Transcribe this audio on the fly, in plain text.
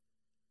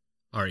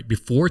All right,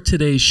 before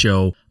today's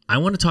show, I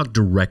want to talk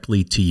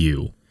directly to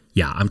you.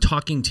 Yeah, I'm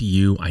talking to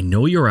you. I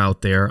know you're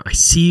out there. I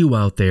see you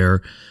out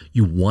there.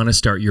 You want to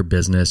start your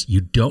business.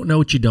 You don't know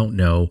what you don't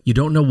know. You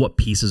don't know what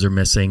pieces are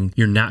missing.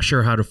 You're not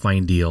sure how to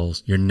find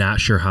deals. You're not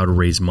sure how to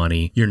raise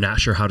money. You're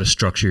not sure how to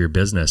structure your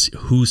business.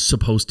 Who's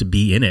supposed to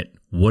be in it?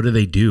 What do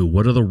they do?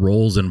 What are the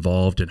roles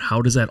involved? And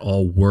how does that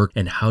all work?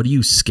 And how do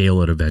you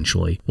scale it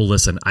eventually? Well,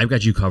 listen, I've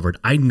got you covered.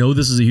 I know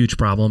this is a huge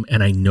problem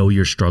and I know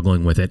you're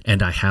struggling with it.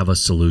 And I have a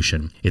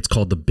solution. It's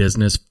called the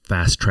Business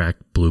Fast Track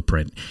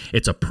Blueprint.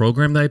 It's a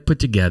program that I put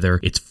together.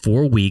 It's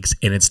 4 weeks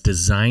and it's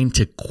designed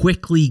to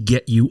quickly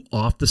get you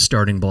off the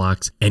starting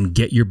blocks and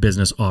get your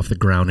business off the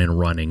ground and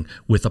running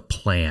with a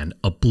plan,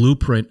 a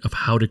blueprint of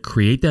how to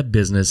create that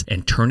business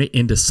and turn it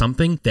into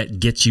something that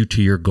gets you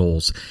to your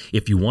goals.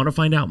 If you want to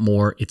find out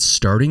more,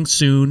 it's starting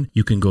soon.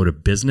 You can go to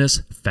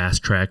Business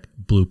Fast Track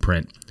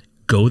Blueprint.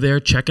 Go there,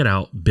 check it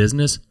out,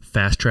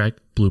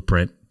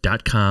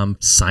 businessfasttrackblueprint.com.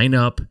 Sign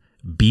up,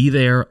 be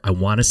there. I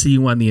want to see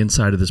you on the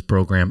inside of this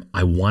program.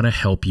 I want to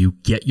help you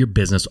get your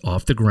business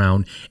off the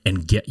ground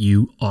and get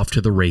you off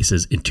to the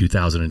races in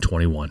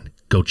 2021.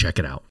 Go check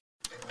it out.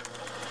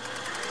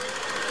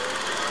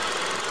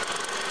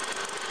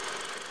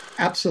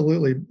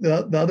 Absolutely.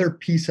 The other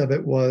piece of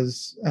it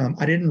was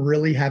I didn't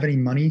really have any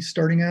money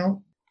starting out.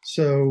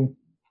 So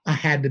I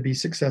had to be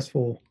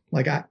successful.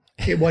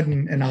 It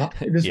wasn't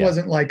this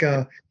wasn't like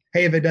a,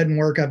 hey, if it doesn't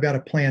work, I've got a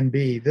plan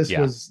B. This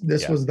was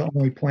the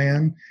only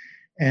plan.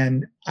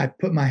 And I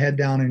put my head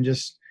down and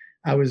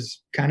I was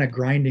kind of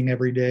grinding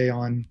every day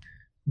on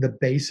the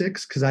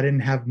basics because I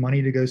didn't have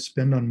money to go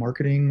spend on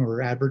marketing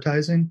or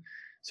advertising.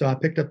 So I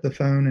picked up the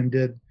phone and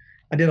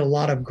I did a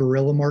lot of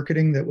guerrilla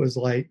marketing that was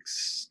like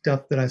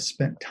stuff that I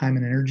spent time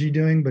and energy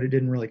doing, but it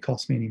didn't really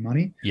cost me any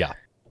money. Yeah.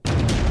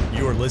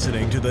 You're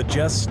listening to the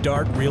Just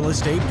Start Real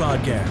Estate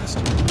Podcast.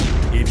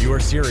 If you're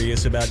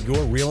serious about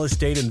your real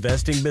estate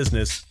investing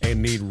business and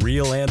need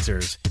real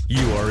answers,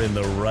 you are in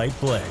the right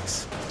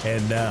place.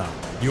 And now,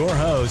 your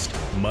host,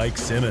 Mike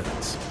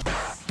Simmons.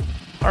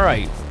 All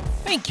right.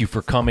 Thank you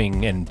for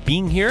coming and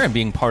being here and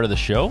being part of the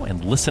show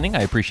and listening.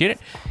 I appreciate it.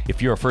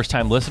 If you're a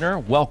first-time listener,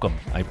 welcome.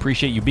 I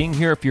appreciate you being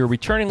here. If you're a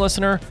returning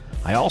listener,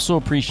 I also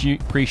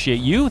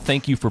appreciate you.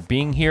 Thank you for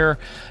being here.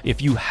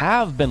 If you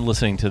have been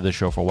listening to the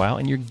show for a while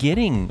and you're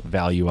getting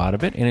value out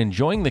of it and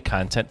enjoying the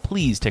content,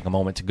 please take a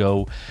moment to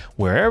go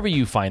wherever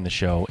you find the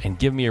show and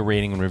give me a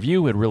rating and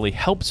review. It really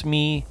helps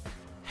me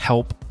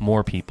help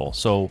more people.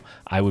 So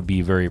I would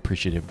be very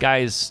appreciative.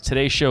 Guys,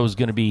 today's show is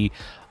going to be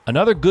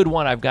another good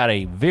one. I've got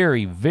a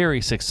very,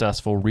 very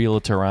successful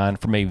realtor on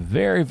from a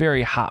very,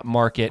 very hot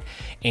market,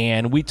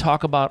 and we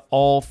talk about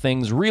all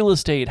things real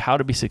estate, how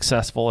to be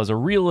successful as a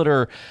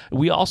realtor.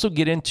 We also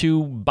get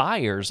into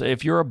buyers.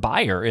 If you're a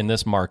buyer in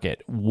this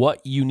market,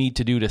 what you need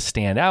to do to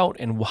stand out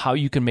and how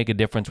you can make a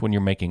difference when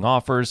you're making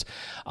offers.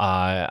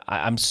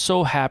 I'm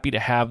so happy to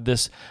have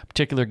this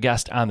particular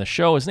guest on the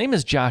show. His name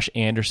is Josh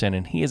Anderson,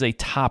 and he is a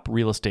top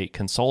real estate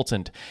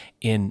consultant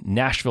in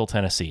Nashville,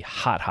 Tennessee,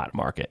 hot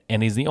market.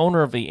 And he's the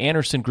owner of the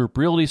Anderson Group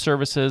Realty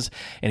Services.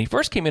 And he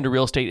first came into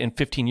real estate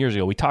 15 years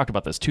ago. We talked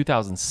about this,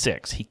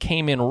 2006. He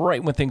came in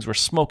right when things were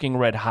smoking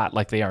red hot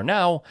like they are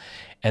now.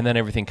 And then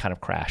everything kind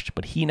of crashed.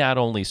 But he not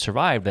only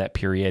survived that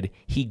period,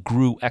 he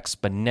grew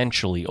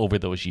exponentially over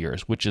those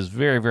years, which is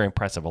very, very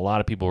impressive. A lot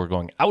of people were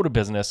going out of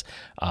business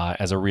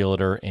as a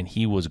realtor, and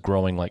he was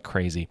growing like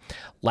crazy.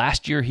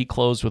 Last year, he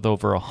closed with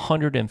over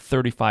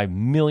 $135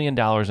 million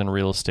in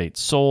real estate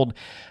sold.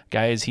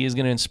 Guys, he is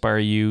going to inspire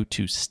you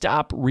to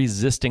stop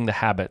resisting the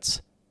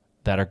habits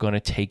that are going to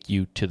take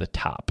you to the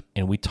top.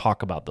 And we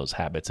talk about those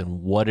habits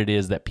and what it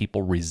is that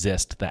people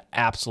resist that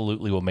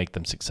absolutely will make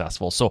them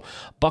successful. So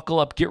buckle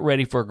up, get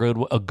ready for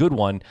a good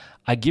one.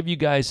 I give you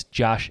guys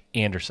Josh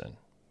Anderson.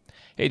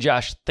 Hey,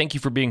 Josh, thank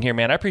you for being here,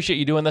 man. I appreciate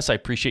you doing this. I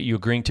appreciate you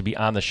agreeing to be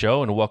on the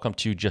show, and welcome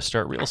to Just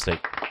Start Real Estate.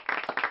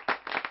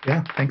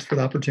 Yeah, thanks for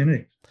the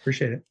opportunity.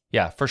 Appreciate it.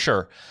 Yeah, for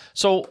sure.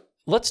 So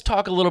let's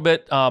talk a little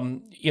bit,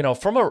 from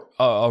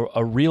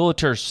a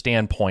realtor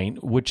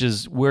standpoint, which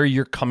is where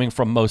you're coming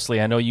from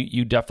mostly. I know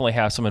you definitely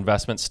have some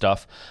investment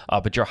stuff,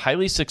 but you're a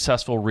highly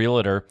successful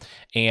realtor.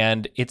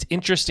 And it's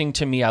interesting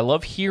to me. I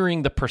love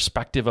hearing the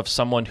perspective of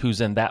someone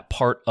who's in that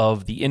part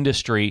of the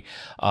industry,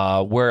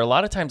 where a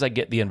lot of times I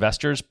get the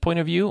investor's point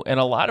of view, and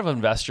a lot of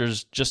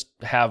investors just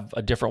have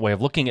a different way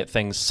of looking at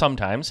things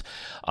sometimes.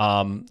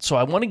 So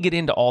I want to get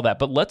into all that,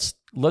 but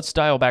let's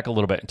dial back a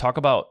little bit and talk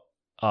about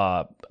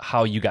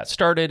how you got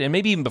started, and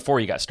maybe even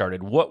before you got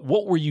started. What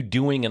were you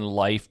doing in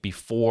life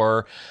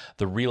before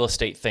the real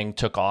estate thing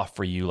took off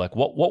for you? Like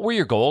what were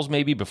your goals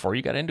maybe before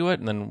you got into it,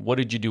 and then what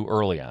did you do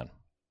early on?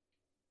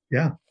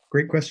 Yeah,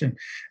 great question.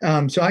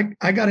 So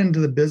I got into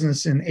the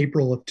business in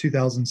April of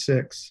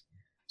 2006.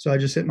 So I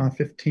just started my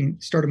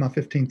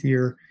 15th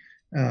year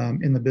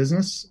in the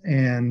business,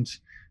 and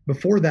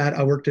before that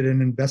I worked at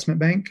an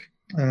investment bank.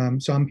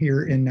 So I'm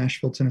here in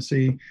Nashville,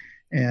 Tennessee.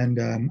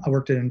 And I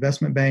worked at an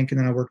investment bank, and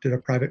then I worked at a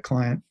private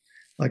client,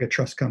 like a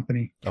trust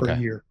company, for a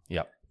year.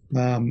 Yep.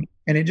 And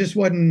it just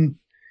wasn't,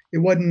 it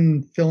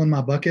wasn't filling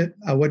my bucket.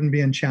 I wasn't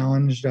being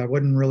challenged. I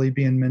wasn't really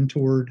being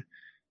mentored.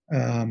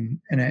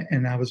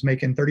 And I was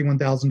making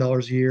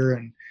 $31,000 a year,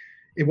 and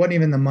it wasn't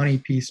even the money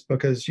piece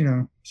because,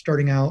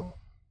 starting out,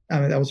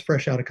 that was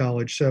fresh out of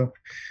college. So,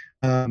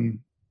 it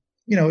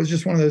was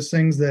just one of those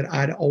things that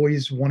I'd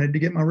always wanted to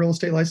get my real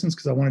estate license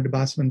because I wanted to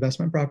buy some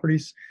investment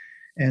properties.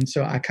 And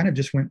so I kind of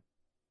just went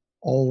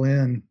all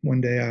in.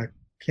 One day I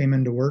came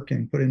into work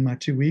and put in my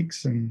 2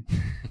 weeks, and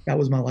that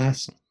was my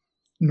last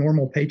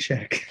normal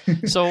paycheck.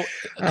 So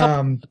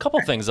a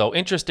couple things though.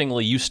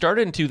 Interestingly, you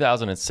started in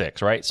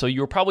 2006, right? So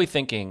you were probably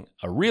thinking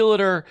a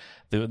realtor,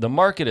 the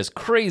market is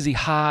crazy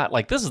hot.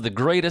 Like this is the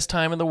greatest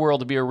time in the world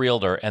to be a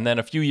realtor. And then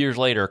a few years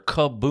later,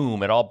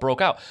 kaboom, it all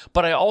broke out.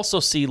 But I also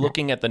see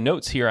looking at the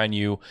notes here on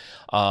you,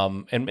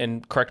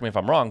 and correct me if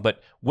I'm wrong,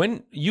 but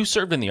when you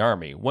served in the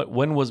Army,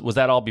 when was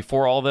that all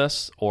before all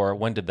this, or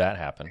when did that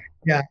happen?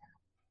 Yeah.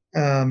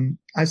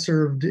 I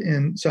served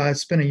so I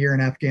spent a year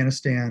in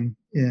Afghanistan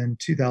in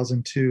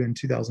 2002 and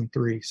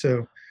 2003.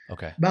 So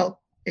about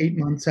 8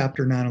 months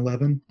after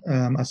 9/11,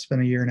 I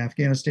spent a year in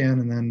Afghanistan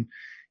and then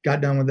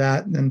got done with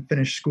that and then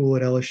finished school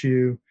at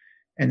LSU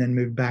and then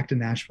moved back to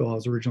Nashville.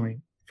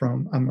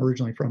 I'm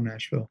originally from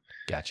Nashville.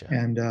 Gotcha.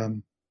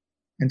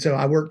 And so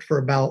I worked for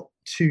about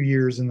 2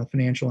 years in the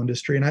financial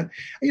industry. And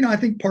I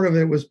think part of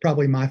it was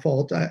probably my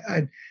fault.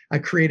 I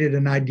created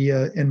an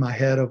idea in my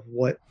head of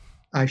what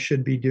I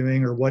should be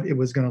doing or what it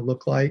was going to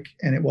look like.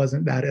 And it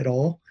wasn't that at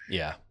all.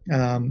 Yeah.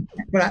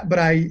 But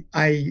I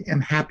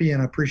am happy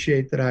and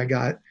appreciate that I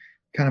got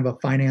kind of a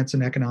finance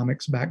and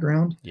economics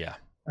background. Yeah.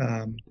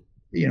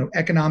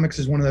 Economics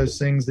is one of those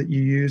things that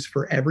you use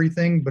for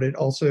everything, but it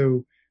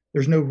also,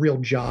 there's no real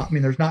job. I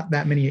mean, there's not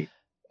that many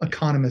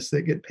economists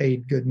that get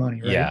paid good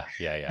money, right?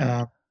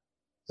 Yeah.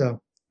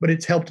 But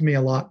it's helped me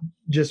a lot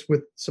just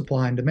with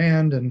supply and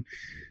demand and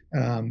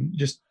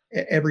just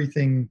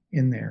everything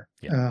in there.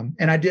 Yeah.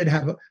 And I did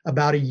have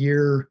about a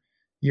year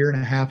and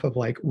a half of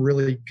like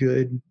really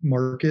good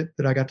market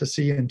that I got to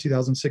see in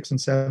 2006 and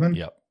 2007.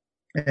 Yep.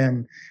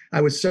 And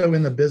I was so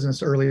in the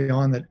business early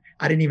on that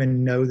I didn't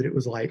even know that it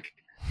was like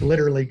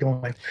literally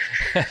going.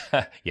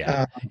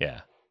 Yeah.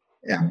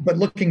 But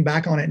looking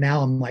back on it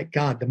now, I'm like,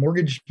 God, the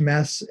mortgage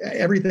mess,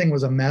 everything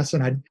was a mess.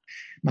 And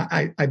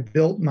I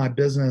built my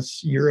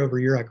business year over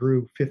year. I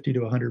grew 50 to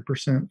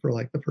 100% for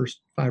like the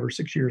first 5 or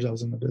 6 years I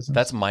was in the business.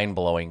 That's mind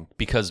blowing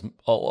because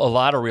a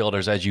lot of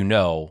realtors, as you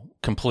know,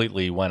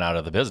 completely went out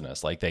of the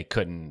business. Like they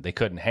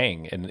couldn't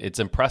hang. And it's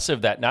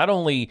impressive that not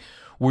only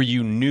were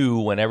you new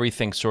when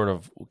everything sort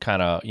of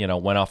kind of,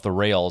 went off the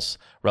rails,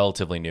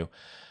 relatively new,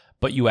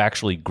 but you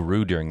actually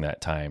grew during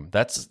that time.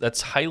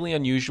 That's highly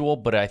unusual,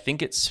 but I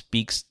think it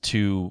speaks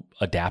to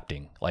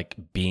adapting, like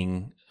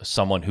being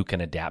someone who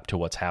can adapt to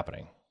what's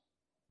happening.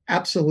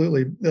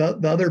 Absolutely. The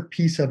other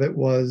piece of it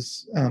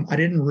was I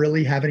didn't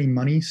really have any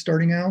money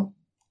starting out.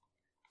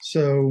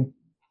 So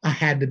I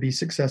had to be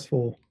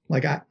successful.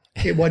 Like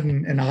it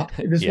wasn't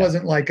this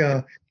wasn't like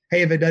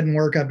hey, if it doesn't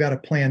work, I've got a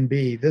plan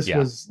B. This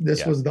was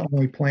the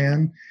only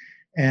plan.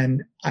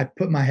 And I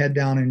put my head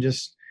down and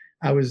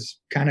I was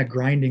kind of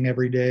grinding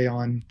every day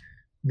on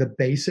the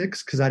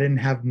basics because I didn't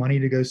have money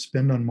to go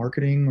spend on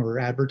marketing or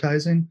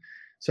advertising.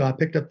 So I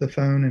picked up the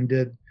phone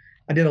and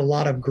I did a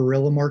lot of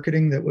guerrilla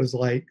marketing that was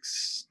like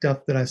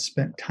stuff that I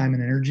spent time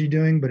and energy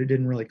doing, but it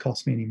didn't really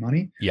cost me any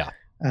money. Yeah.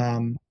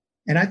 And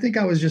I think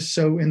I was just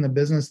so in the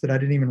business that I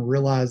didn't even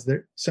realize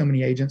that so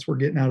many agents were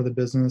getting out of the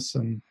business,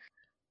 and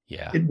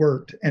it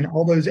worked. And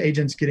all those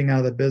agents getting out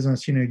of the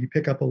business, you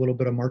pick up a little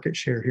bit of market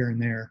share here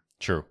and there.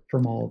 True.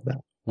 From all of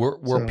that.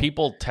 Were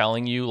people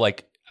telling you,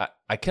 like,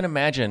 I can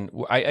imagine,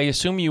 I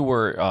assume you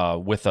were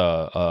with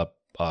a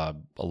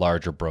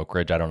larger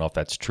brokerage. I don't know if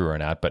that's true or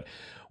not, but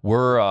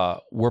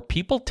were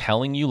people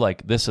telling you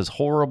like this is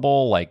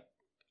horrible? Like,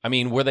 I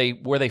mean, were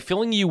they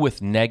filling you with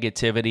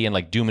negativity and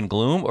like doom and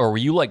gloom, or were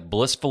you like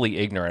blissfully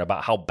ignorant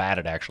about how bad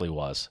it actually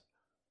was?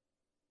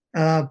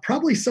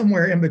 Probably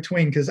somewhere in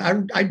between, because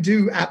I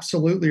do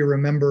absolutely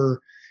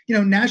remember,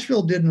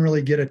 Nashville didn't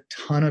really get a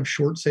ton of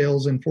short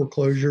sales and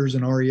foreclosures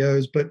and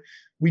REOs, but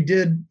we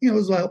did, it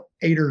was about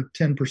 8 or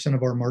 10%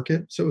 of our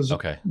market. So it was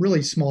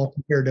really small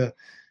compared to,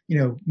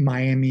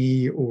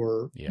 Miami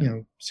or,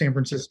 San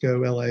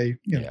Francisco, LA,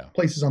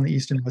 places on the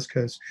East and West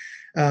Coast.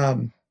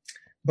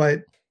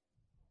 But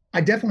I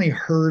definitely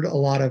heard a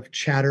lot of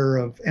chatter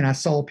and I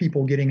saw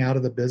people getting out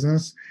of the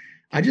business.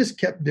 I just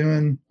kept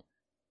doing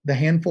the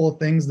handful of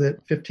things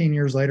that 15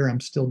 years later I'm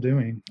still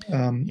doing.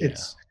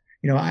 It's,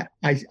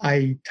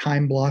 I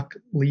time block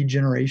lead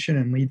generation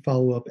and lead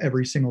follow up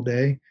every single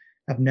day.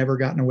 I've never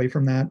gotten away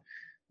from that.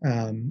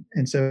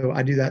 And so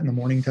I do that in the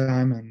morning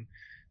time, and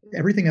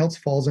everything else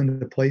falls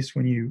into place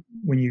when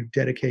you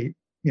dedicate,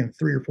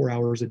 3 or 4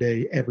 hours a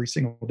day, every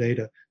single day,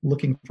 to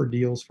looking for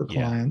deals for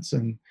clients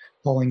and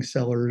calling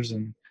sellers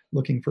and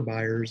looking for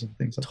buyers and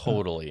things like that.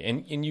 Totally.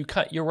 And you're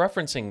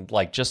referencing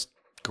like just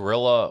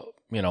guerrilla,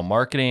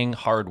 marketing,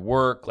 hard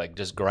work, like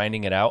just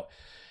grinding it out.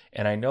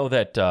 And I know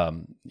that,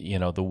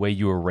 the way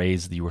you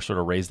were sort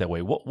of raised that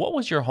way. What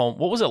was your home?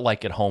 What was it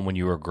like at home when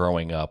you were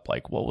growing up?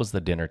 Like, what was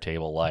the dinner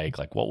table like?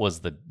 Like, what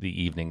was the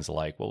evenings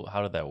like? Well,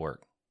 how did that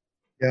work?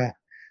 Yeah.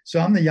 So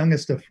I'm the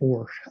youngest of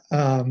four.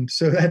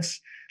 So that's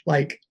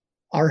like,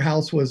 our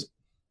house was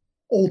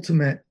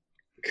ultimate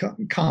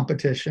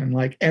competition.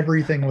 Like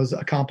everything was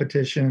a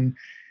competition,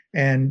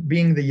 and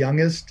being the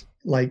youngest,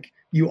 like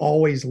you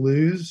always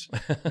lose,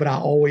 but I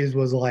always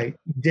was like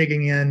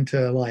digging in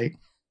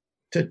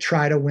to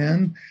try to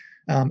win.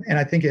 And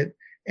I think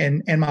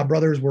and my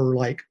brothers were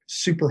like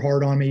super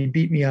hard on me,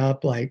 beat me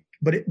up, like,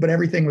 but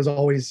everything was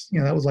always,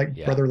 that was like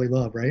brotherly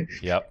love. Right.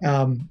 Yep.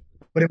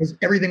 But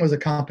everything was a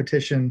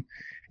competition.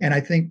 And I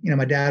think,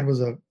 my dad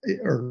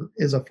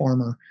is a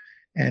farmer,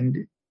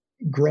 and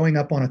growing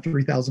up on a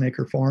 3,000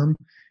 acre farm,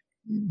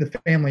 the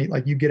family,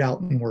 like, you get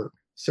out and work.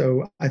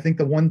 So I think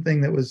the one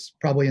thing that was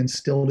probably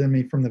instilled in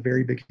me from the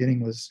very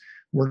beginning was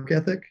work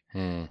ethic.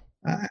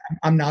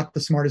 I'm not the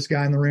smartest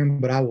guy in the room,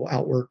 but I will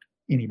outwork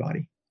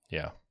anybody.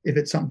 Yeah. If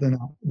it's something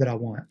that I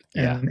want.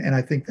 Yeah. And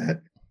I think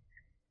that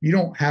you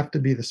don't have to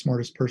be the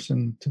smartest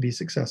person to be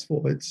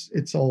successful.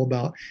 It's all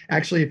about,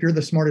 actually, if you're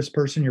the smartest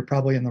person, you're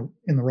probably in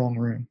the wrong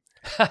room.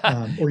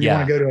 Or you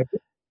want to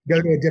go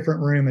to a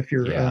different room if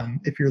you're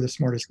the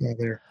smartest guy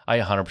there. I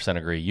 100%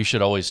 agree. You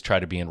should always try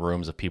to be in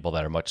rooms of people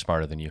that are much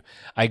smarter than you.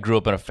 I grew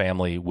up in a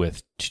family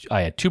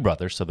I had two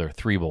brothers, so there are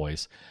three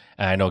boys,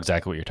 and I know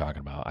exactly what you're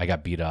talking about. I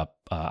got beat up.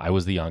 I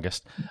was the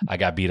youngest. I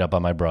got beat up by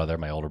my brother,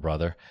 my older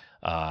brother.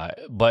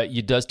 But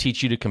it does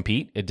teach you to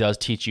compete. It does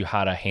teach you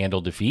how to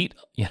handle defeat,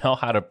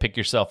 how to pick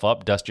yourself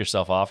up, dust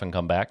yourself off, and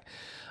come back.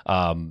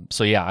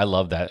 So yeah, I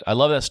love that. I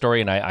love that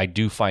story. And I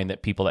do find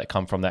that people that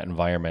come from that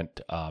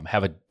environment,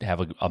 have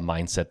a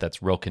mindset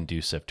that's real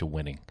conducive to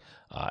winning.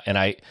 And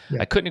I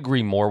couldn't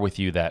agree more with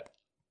you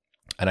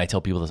and I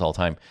tell people this all the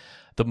time,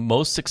 the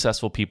most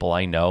successful people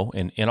I know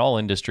in all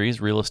industries,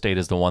 real estate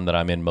is the one that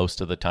I'm in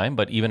most of the time,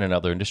 but even in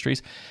other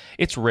industries,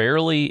 it's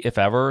rarely, if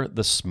ever,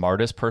 the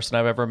smartest person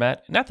I've ever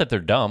met. Not that they're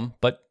dumb,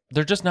 but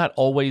they're just not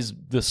always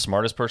the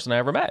smartest person I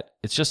ever met.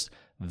 It's just,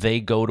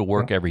 they go to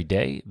work every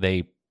day.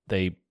 They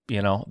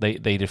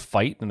just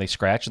fight and they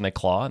scratch and they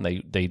claw and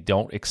they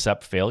don't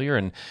accept failure.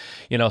 And,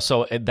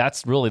 so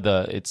that's really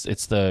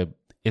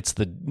it's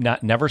the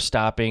never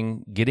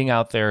stopping, getting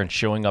out there and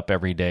showing up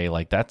every day.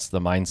 Like, that's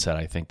the mindset,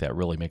 I think, that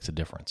really makes a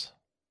difference.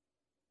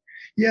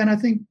 Yeah. And I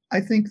think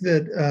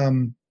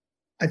that,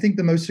 I think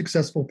the most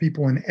successful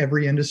people in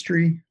every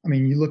industry, I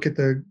mean, you look at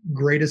the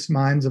greatest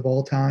minds of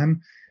all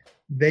time,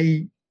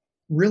 they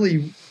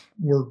really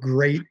were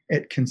great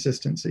at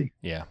consistency.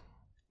 Yeah.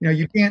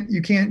 You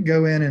can't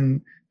go in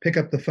and pick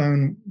up the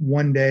phone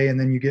one day and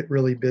then you get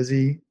really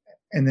busy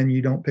and then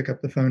you don't pick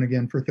up the phone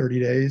again for 30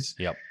 days.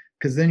 Yep.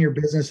 Because then your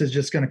business is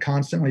just going to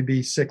constantly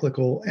be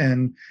cyclical.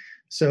 And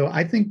so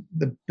I think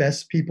the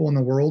best people in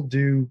the world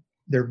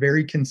they're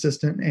very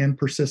consistent and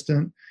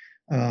persistent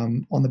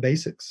on the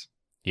basics.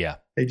 Yeah.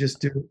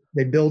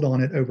 They build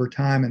on it over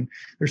time. And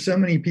there's so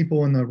many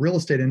people in the real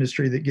estate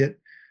industry that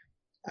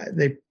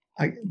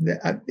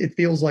it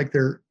feels like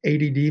they're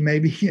ADD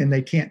maybe, and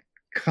they can't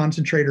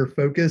concentrate or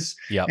focus.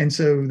 Yep. And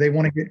so they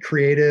want to get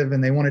creative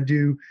and they want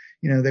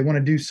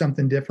to do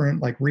something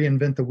different, like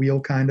reinvent the wheel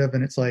kind of.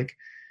 And it's like,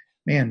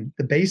 man,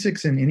 the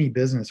basics in any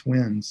business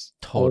wins.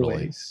 Totally.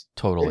 Always.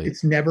 Totally.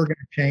 It's never going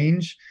to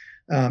change.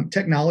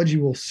 Technology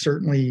will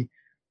certainly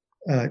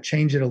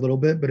change it a little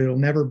bit, but it'll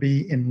never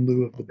be in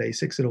lieu of the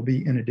basics. It'll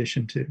be in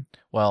addition to.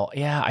 Well,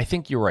 yeah, I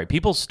think you're right.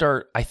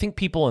 I think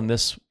people in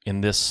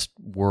this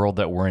world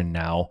that we're in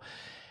now,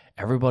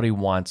 everybody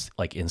wants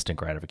like instant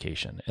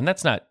gratification. And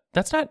that's not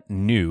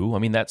new. I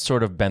mean, that's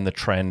sort of been the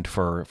trend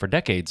for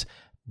decades,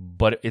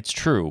 but it's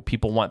true.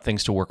 People want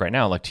things to work right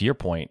now. Like, to your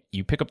point,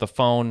 you pick up the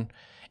phone,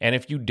 and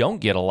if you don't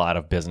get a lot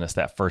of business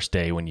that first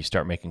day when you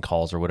start making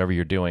calls or whatever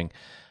you're doing,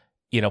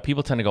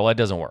 people tend to go, well, it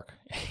doesn't work.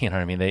 You know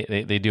what I mean?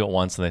 They do it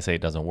once and they say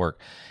it doesn't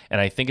work. And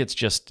I think it's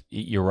just,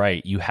 you're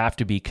right. You have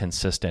to be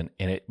consistent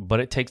in it, but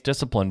it takes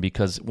discipline,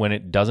 because when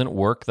it doesn't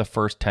work the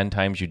first 10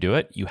 times you do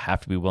it, you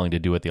have to be willing to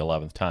do it the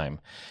 11th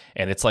time.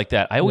 And it's like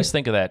that. I always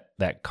think of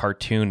that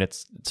cartoon.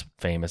 It's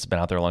famous. It's been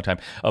out there a long time,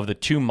 of the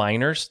two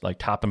miners, like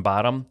top and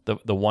bottom.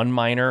 The one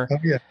miner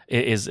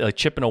is like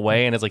chipping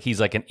away, and it's like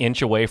he's like an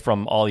inch away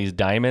from all these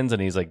diamonds,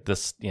 and he's like,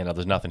 this,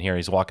 there's nothing here.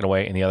 He's walking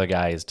away, and the other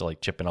guy is like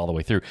chipping all the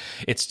way through.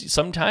 It's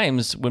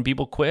sometimes when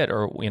people quit,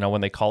 or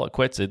when they call it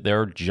quits,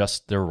 they're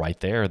right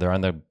there. They're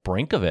on the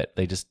brink of it.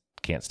 They just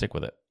can't stick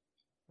with it.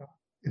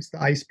 It's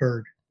the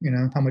iceberg.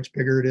 How much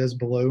bigger it is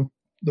below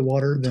the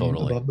water than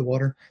above the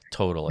water.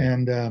 Totally.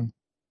 And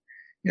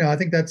I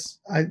think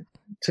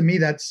to me,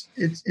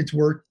 it's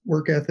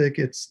work ethic.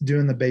 It's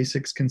doing the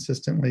basics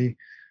consistently.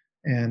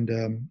 And,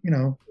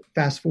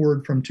 fast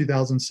forward from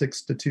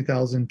 2006 to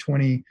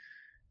 2020,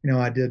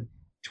 I did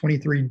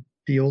 23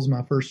 deals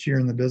my first year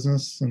in the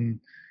business, and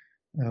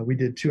we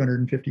did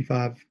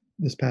 255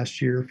 this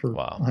past year for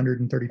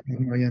 135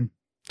 million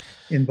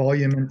in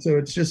volume. And so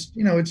it's just,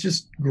 it's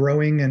just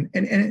growing and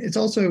it's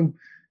also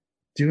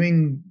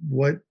doing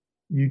what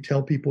you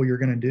tell people you're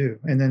going to do,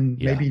 and then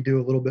maybe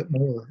do a little bit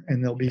more,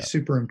 and they'll be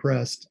super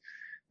impressed.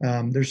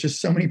 There's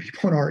just so many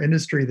people in our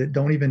industry that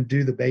don't even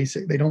do the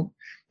basic.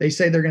 They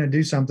say they're going to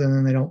do something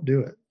and they don't do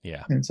it.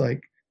 Yeah. And it's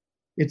like,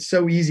 it's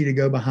so easy to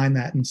go behind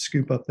that and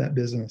scoop up that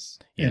business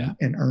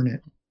and earn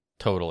it.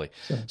 Totally.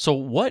 So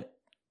what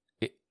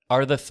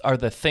are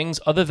the things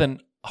other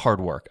than hard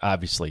work,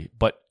 obviously,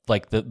 but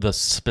like the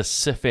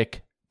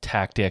specific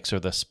tactics or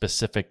the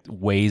specific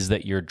ways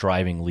that you're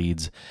driving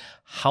leads,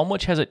 how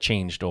much has it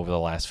changed over the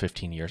last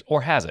 15 years,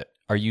 or has it?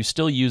 Are you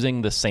still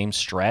using the same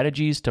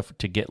strategies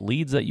to get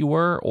leads that you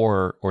were,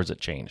 or has it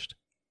changed?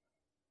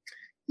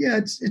 Yeah,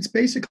 it's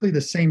basically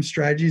the same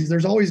strategies.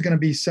 There's always going to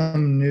be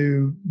some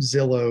new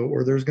Zillow,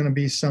 or there's going to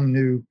be some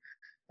new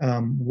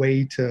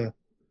way to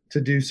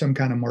do some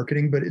kind of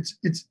marketing, but it's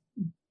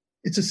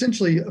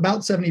essentially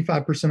about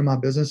 75% of my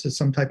business is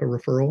some type of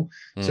referral.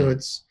 So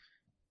it's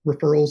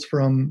referrals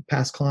from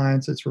past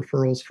clients, it's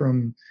referrals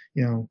from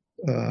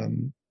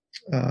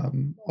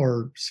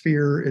our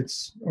sphere,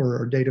 or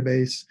our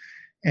database,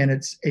 and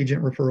it's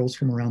agent referrals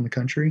from around the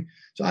country.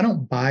 So I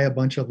don't buy a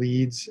bunch of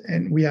leads,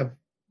 and we have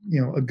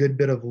a good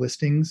bit of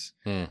listings.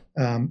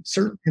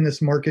 Certainly in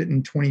this market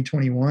in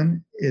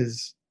 2021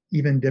 is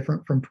even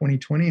different from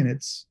 2020, and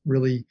it's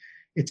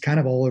kind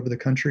of all over the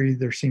country.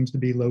 There seems to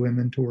be low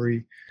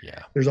inventory.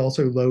 Yeah. There's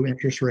also low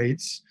interest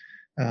rates.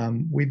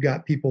 We've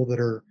got people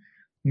that are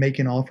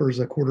making offers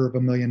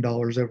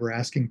 $250,000 over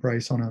asking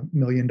price on $1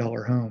 million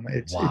home.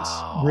 It's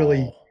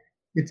really,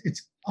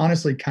 it's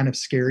honestly kind of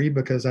scary,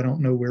 because I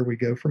don't know where we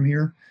go from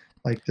here.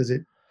 Like, does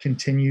it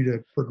continue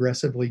to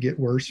progressively get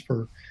worse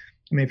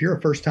if you're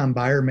a first time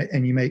buyer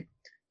and you make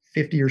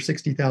 $50,000 or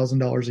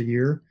 $60,000 a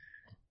year,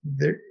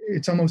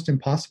 it's almost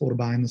impossible to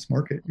buy in this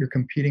market. You're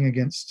competing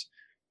against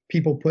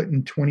people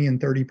putting 20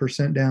 and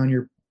 30% down.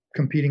 You're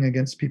competing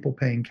against people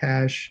paying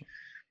cash.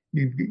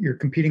 You're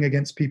competing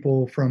against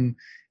people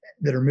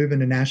that are moving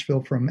to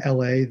Nashville from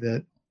LA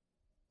that,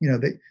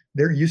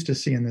 they're used to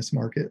seeing this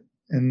market,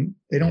 and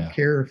they don't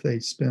care if they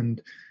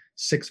spend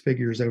 6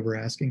 figures over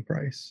asking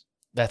price.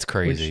 That's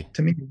crazy. Which,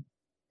 to me,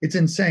 it's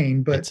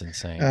insane, but it's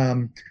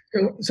insane.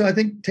 So I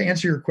think, to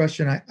answer your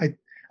question,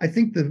 I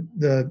think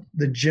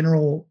the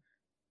general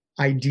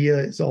idea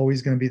is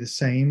always going to be the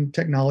same.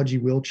 Technology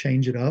will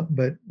change it up,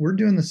 but we're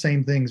doing the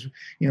same things.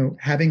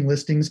 Having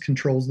listings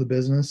controls the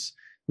business.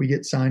 We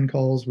get sign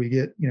calls.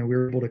 We're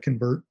able to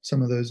convert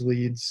some of those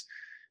leads.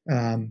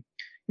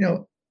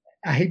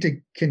 I hate to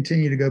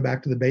continue to go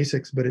back to the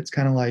basics, but it's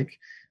kind of like,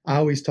 I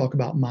always talk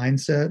about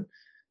mindset.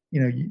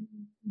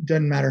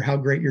 Doesn't matter how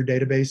great your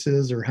database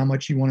is or how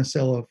much you want to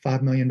sell a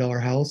 $5 million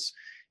house.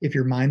 If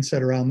your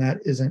mindset around that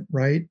isn't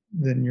right,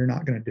 then you're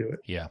not going to do it.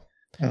 Yeah.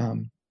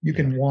 You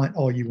can want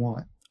all you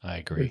want. I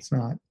agree. It's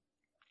not.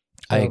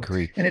 I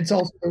agree. And it's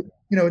also,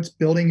 it's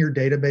building your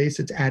database.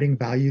 It's adding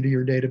value to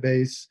your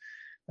database.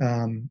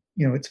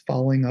 It's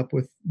following up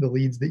with the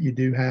leads that you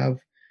do have.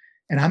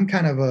 And I'm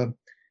kind of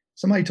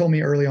somebody told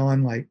me early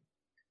on, like,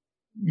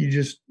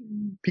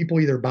 people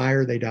either buy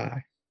or they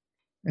die.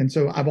 And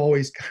so I've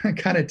always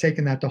kind of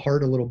taken that to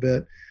heart a little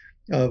bit.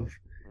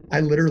 I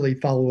literally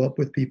follow up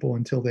with people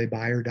until they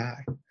buy or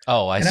die.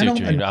 Oh, I see what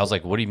you mean. I was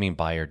like, what do you mean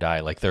buy or die?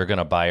 Like, they're going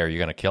to buy or you're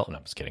going to kill? No,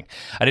 I'm just kidding.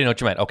 I didn't know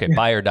what you meant. Okay,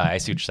 buy or die. I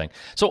see what you're saying.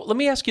 So let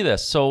me ask you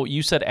this. So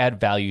you said add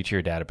value to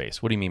your database.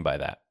 What do you mean by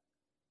that?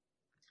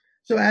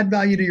 So add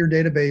value to your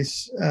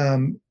database,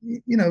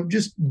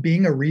 just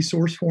being a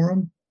resource for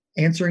them,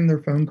 answering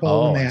their phone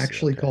call when they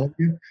actually call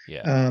you.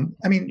 Yeah.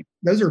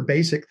 Those are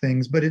basic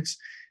things, but it's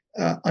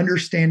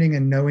understanding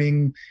and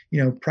knowing,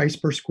 price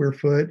per square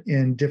foot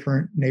in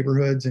different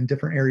neighborhoods and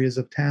different areas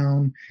of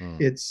town.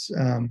 It's,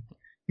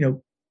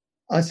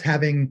 us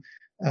having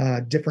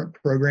different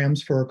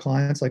programs for our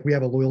clients. Like, we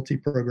have a loyalty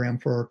program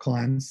for our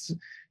clients,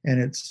 and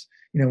it's,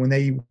 when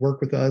they work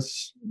with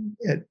us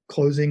at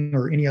closing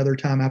or any other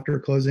time after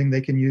closing,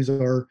 they can use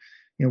our,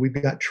 we've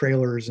got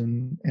trailers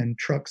and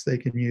trucks they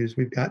can use.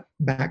 We've got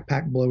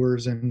backpack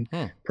blowers and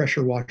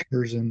pressure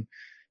washers and,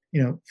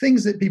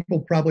 things that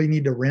people probably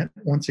need to rent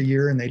once a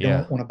year, and they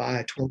don't want to buy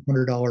a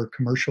 $1,200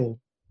 commercial,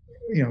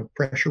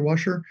 pressure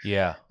washer.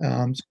 Yeah. So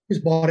I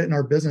just bought it in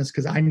our business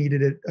because I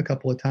needed it a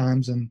couple of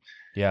times, and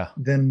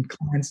then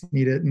clients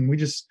need it. And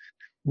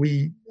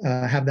we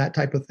have that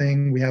type of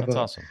thing. We have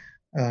awesome.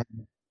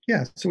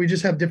 So we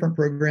just have different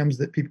programs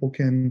that people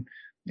can,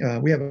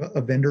 we have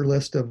a vendor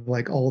list of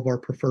like all of our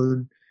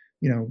preferred,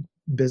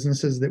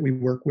 businesses that we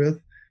work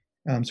with.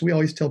 So we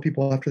always tell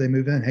people after they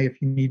move in, hey,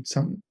 if you need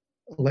some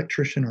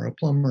electrician or a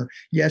plumber,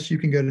 yes, you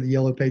can go to the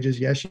yellow pages.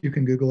 Yes, you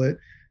can Google it,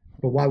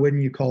 but why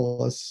wouldn't you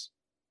call us?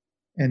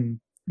 And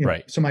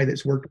somebody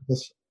that's worked with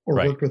us or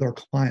worked with our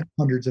client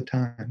hundreds of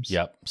times.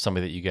 Yep.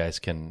 Somebody that you guys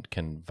can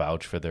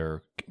vouch for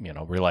their,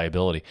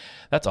 reliability.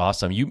 That's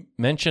awesome. You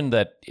mentioned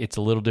that it's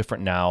a little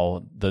different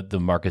now. The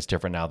market's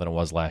different now than it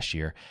was last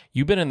year.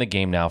 You've been in the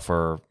game now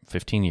for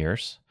 15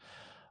 years.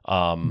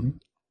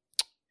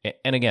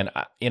 And again,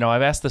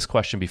 I've asked this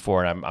question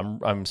before, and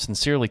I'm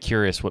sincerely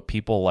curious what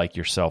people like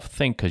yourself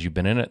think, because you've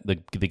been in it,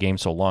 the game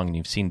so long, and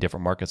you've seen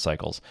different market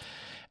cycles.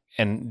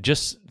 And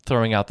just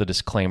throwing out the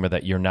disclaimer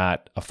that you're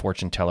not a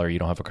fortune teller, you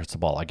don't have a crystal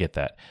ball. I get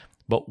that.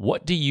 But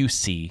what do you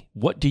see?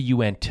 What do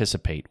you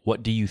anticipate?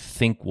 What do you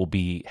think will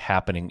be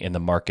happening in the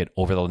market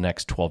over the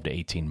next 12 to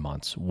 18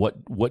 months?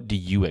 What do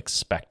you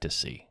expect to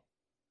see?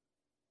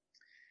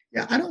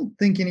 Yeah, I don't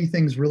think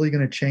anything's really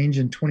going to change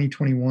in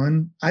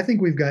 2021. I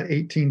think we've got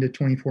 18 to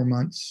 24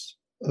 months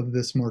of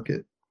this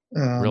market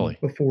Really?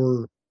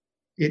 before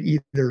it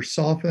either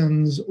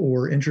softens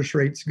or interest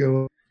rates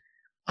go.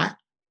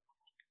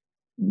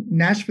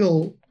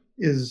 Nashville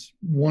is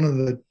one of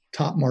the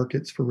top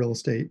markets for real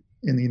estate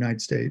in the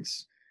United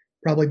States,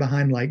 probably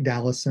behind like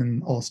Dallas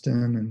and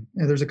Austin.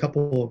 And there's a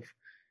couple of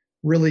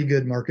really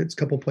good markets, a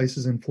couple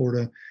places in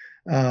Florida.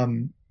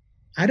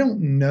 I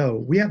don't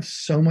know. We have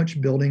so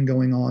much building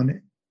going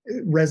on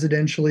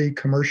residentially,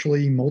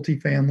 commercially,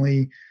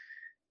 multifamily.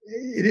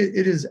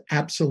 It is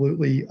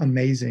absolutely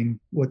amazing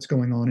what's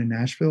going on in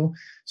Nashville.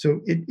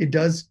 So it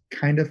does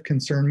kind of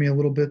concern me a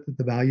little bit that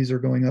the values are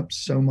going up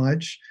so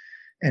much.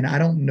 And I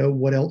don't know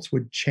what else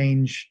would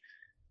change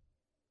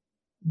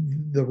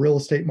the real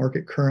estate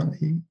market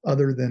currently,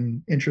 other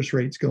than interest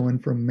rates going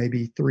from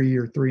maybe 3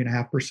 or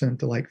 3.5%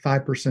 to like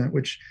 5%,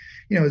 which,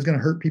 is going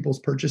to hurt people's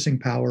purchasing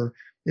power.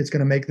 It's going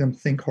to make them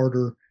think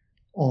harder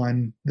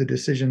on the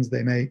decisions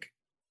they make.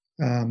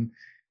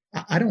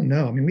 I don't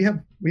know. I mean,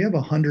 we have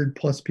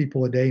 100+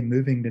 people a day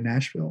moving to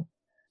Nashville.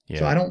 Yeah.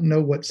 So I don't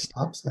know what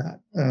stops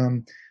that.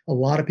 A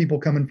lot of people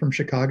coming from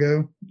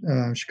Chicago.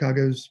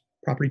 Chicago's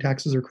property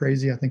taxes are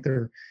crazy. I think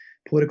their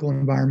political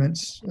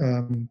environment's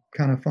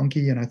kind of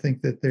funky, and I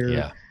think that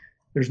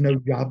there's no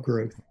job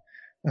growth.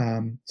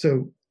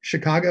 So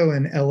Chicago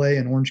and LA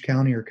and Orange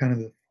County are kind of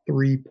the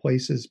 3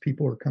 places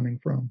people are coming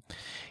from.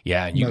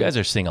 Yeah, and you guys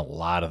are seeing a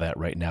lot of that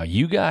right now.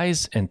 You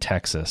guys in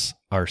Texas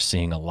are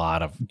seeing a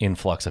lot of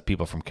influx of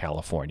people from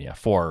California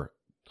for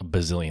a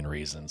bazillion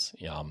reasons.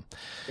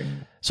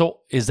 So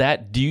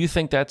do you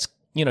think that's,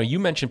 you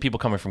mentioned people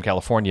coming from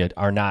California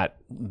are not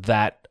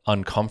that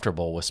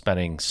uncomfortable with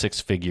spending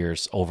 6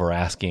 figures over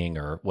asking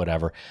or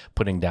whatever,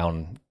 putting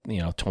down,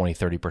 20,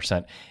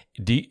 30%.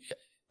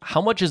 How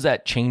much is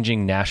that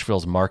changing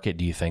Nashville's market,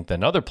 do you think,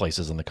 than other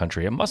places in the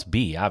country? It must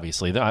be,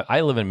 obviously.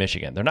 I live in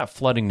Michigan. They're not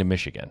flooding to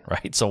Michigan,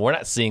 right? So we're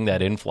not seeing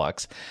that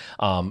influx.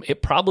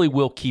 It probably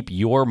will keep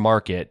your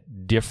market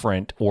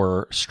different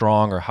or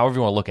strong, or however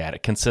you want to look at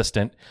it,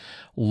 consistent,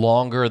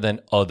 longer than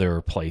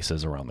other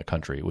places around the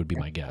country, would be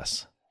my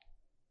guess.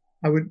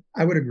 I would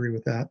agree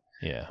with that.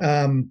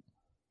 Yeah.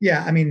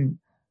 Yeah, I mean,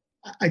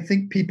 I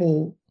think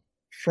people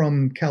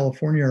from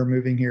California are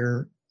moving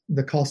here.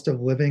 The cost of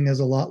living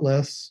is a lot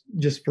less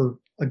just for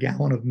a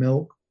gallon of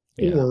milk,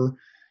 or,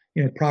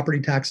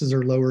 property taxes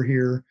are lower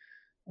here.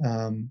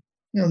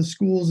 The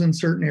schools in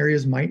certain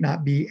areas might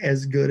not be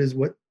as good as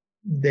what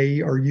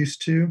they are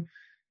used to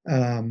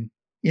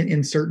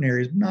in certain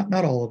areas,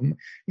 not all of them.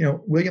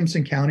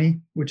 Williamson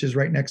County, which is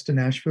right next to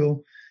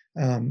Nashville,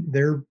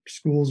 their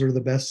schools are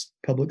the best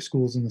public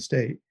schools in the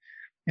state.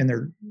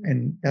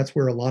 And that's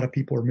where a lot of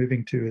people are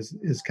moving to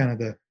is kind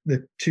of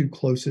the 2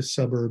 closest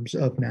suburbs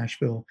of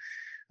Nashville.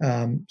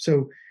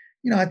 So,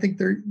 I think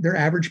their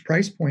average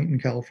price point in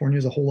California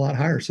is a whole lot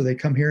higher. So they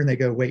come here and they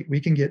go, wait, we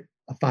can get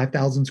a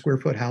 5,000 square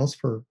foot house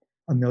for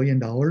 $1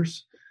 million.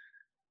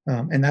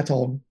 And that's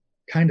all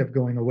kind of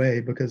going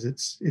away because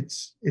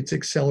it's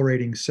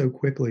accelerating so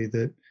quickly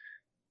that,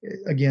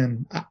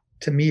 again,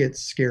 to me,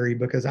 it's scary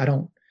because I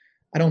don't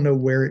know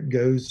where it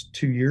goes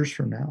 2 years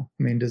from now.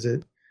 I mean, does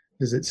it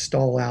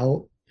stall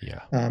out?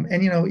 Yeah.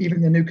 And,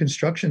 even the new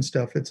construction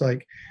stuff, it's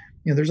like,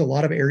 there's a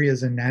lot of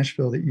areas in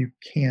Nashville that you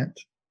can't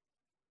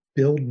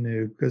build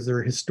new because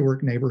they're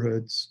historic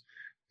neighborhoods.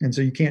 And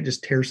so you can't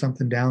just tear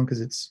something down because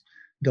it's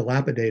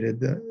dilapidated.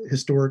 The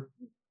historic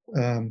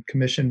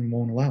commission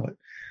won't allow it.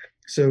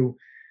 So,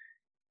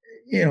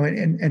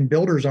 and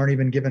builders aren't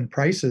even given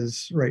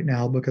prices right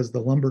now because the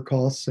lumber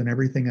costs and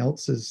everything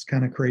else is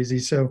kind of crazy.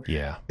 So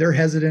they're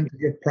hesitant to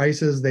give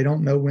prices. They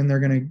don't know when they're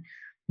going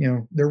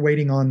to, they're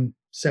waiting on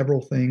several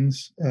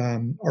things,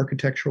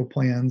 architectural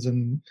plans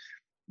and,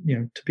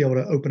 to be able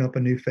to open up a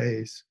new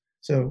phase.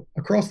 So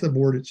across the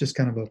board, it's just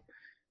kind of a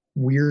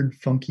weird,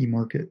 funky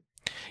market.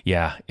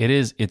 Yeah, it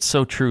is. It's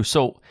so true.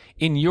 So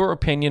in your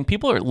opinion,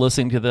 people are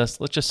listening to this.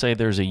 Let's just say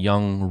there's a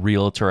young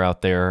realtor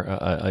out there,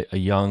 a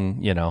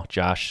young,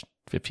 Josh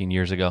 15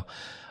 years ago.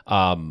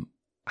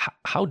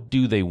 How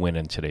do they win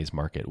in today's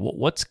market?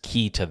 What's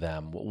key to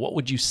them? What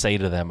would you say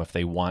to them if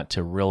they want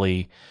to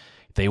really...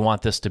 they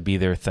want this to be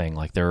their thing,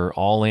 like they're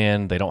all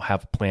in, they don't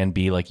have plan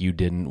B like you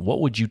didn't.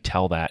 What would you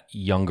tell that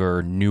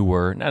younger,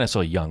 newer, not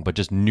necessarily young, but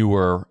just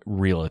newer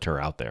realtor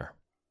out there?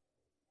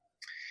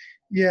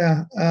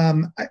 Yeah.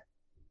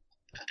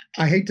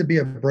 I hate to be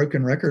a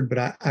broken record,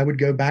 but I would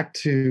go back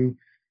to,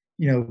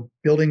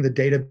 building the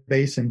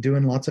database and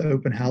doing lots of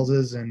open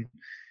houses. And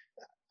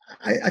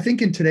I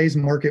think in today's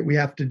market, we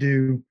have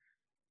to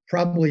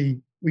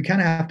we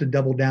kind of have to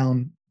double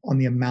down on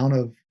the amount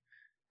of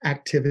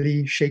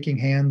activity, shaking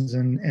hands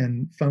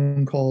and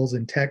phone calls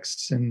and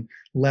texts and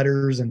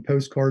letters and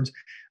postcards.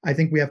 I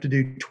think we have to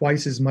do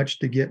twice as much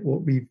to get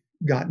what we've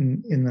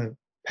gotten in the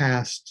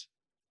past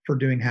for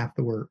doing half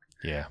the work.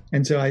 Yeah.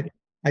 And so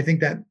I think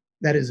that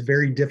is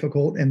very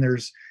difficult. And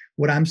there's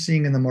what I'm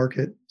seeing in the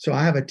market. So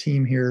I have a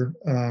team here,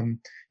 and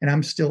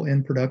I'm still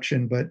in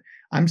production, but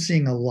I'm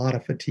seeing a lot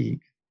of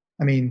fatigue.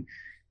 I mean,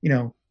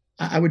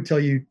 I would tell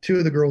you 2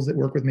 of the girls that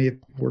work with me have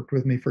worked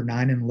with me for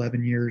 9 and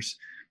 11 years.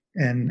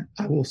 And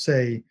I will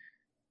say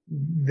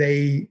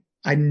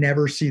I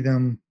never see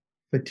them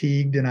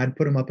fatigued, and I'd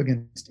put them up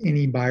against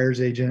any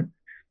buyer's agent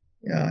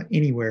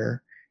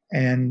anywhere.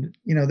 And,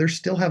 they're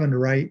still having to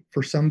write,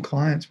 for some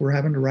clients, we're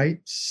having to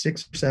write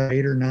 6, 7,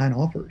 8 or 9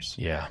 offers.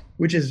 Yeah.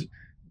 Which is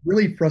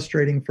really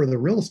frustrating for the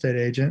real estate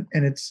agent.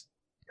 And it's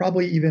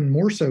probably even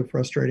more so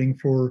frustrating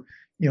for,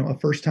 a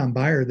first-time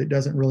buyer that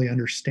doesn't really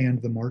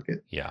understand the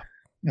market. Yeah.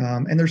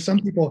 And there's some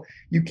people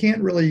you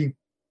can't really,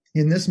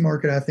 in this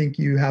market, I think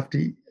you have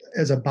to,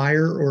 as a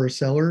buyer or a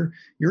seller,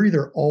 you're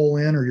either all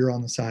in or you're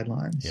on the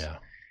sidelines. Yeah.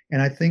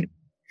 And I think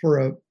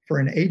for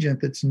an agent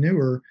that's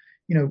newer,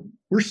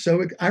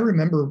 I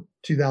remember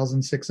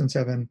 2006 and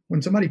 7,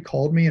 when somebody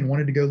called me and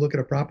wanted to go look at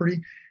a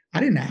property, I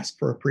didn't ask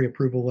for a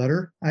pre-approval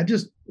letter. I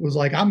just was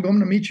like, I'm going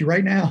to meet you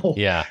right now.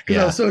 Yeah.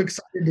 Because I was so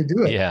excited to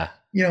do it. Yeah.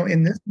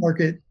 In this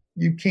market,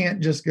 you can't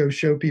just go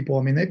show people.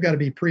 I mean, they've got to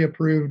be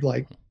pre-approved.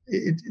 Like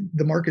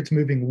the market's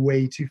moving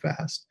way too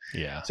fast.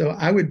 Yeah. So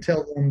I would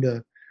tell them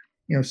to,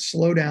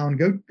 slow down,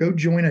 go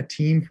join a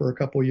team for a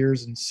couple of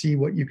years and see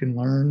what you can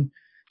learn.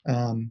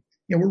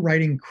 We're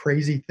writing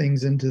crazy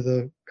things into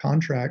the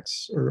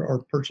contracts or our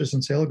purchase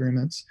and sale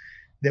agreements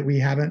that we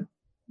haven't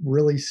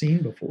really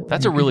seen before.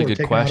 That's a really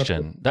good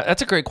question.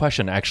 That's a great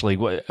question, actually.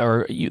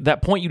 That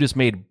point you just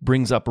made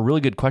brings up a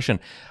really good question.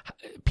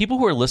 People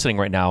who are listening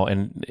right now,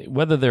 and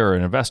whether they're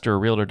an investor or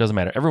realtor, doesn't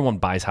matter. Everyone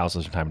buys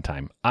houses from time to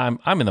time.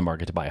 I'm in the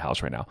market to buy a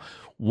house right now.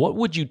 What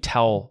would you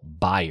tell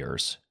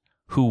buyers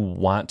who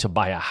want to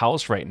buy a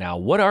house right now?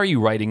 What are you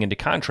writing into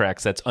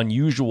contracts that's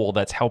unusual,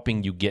 that's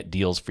helping you get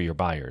deals for your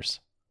buyers?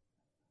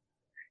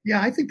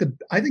 Yeah, I think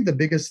the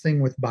biggest thing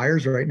with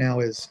buyers right now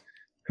is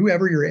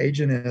whoever your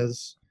agent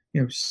is,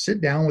 sit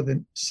down with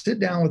an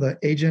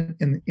agent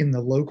in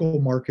the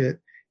local market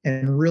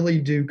and really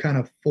do kind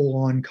of full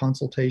on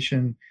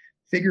consultation,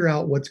 figure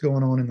out what's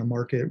going on in the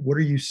market. What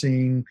are you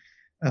seeing?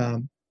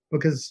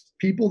 Because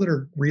people that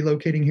are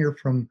relocating here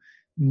from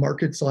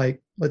markets like,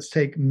 let's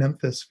take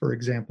Memphis, for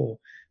example.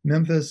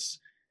 Memphis,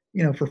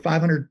 for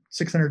 $500,000,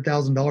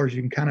 $600,000,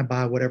 you can kind of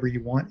buy whatever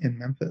you want in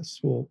Memphis.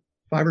 Well,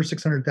 $500,000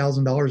 or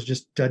 $600,000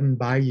 just doesn't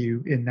buy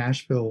you in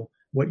Nashville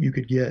what you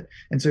could get.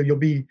 And so you'll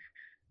be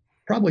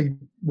probably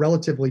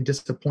relatively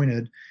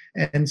disappointed.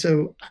 And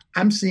so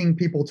I'm seeing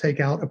people take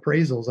out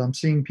appraisals. I'm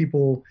seeing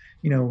people,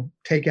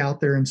 take out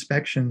their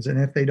inspections. And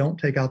if they don't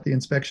take out the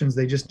inspections,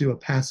 they just do a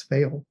pass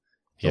fail.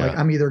 So like,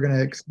 I'm either going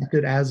to accept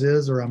it as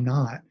is or I'm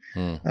not.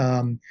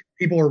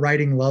 People are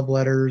writing love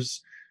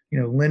letters.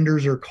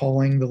 Lenders are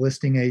calling the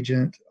listing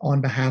agent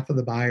on behalf of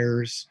the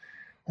buyers.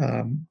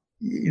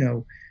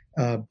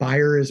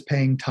 Buyer is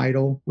paying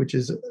title, which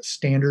is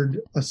standard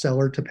a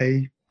seller to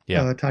pay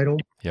title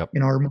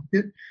in our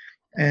market.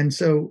 And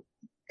so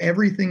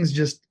everything's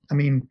just,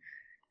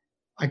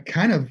 I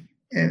kind of,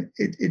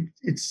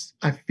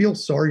 I feel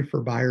sorry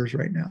for buyers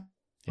right now,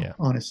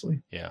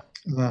 honestly. Yeah.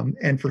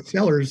 And for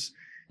sellers,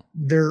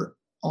 they're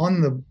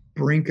on the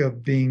brink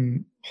of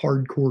being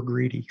hardcore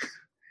greedy.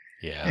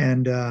 Yeah.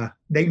 And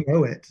they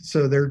know it.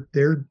 So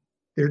they're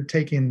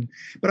taking,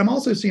 but I'm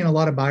also seeing a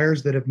lot of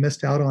buyers that have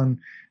missed out on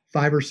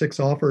 5 or 6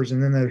 offers,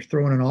 and then they're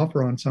throwing an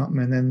offer on something.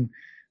 And then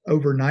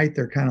overnight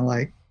they're kind of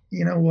like,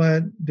 you know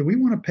what, do we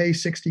want to pay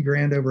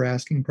 $60,000 over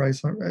asking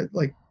price?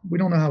 Like, we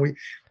don't know how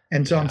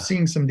and so I'm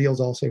seeing some deals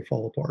also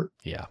fall apart.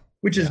 Yeah.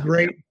 Which is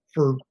great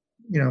for,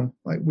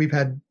 like we've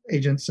had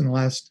agents in the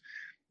last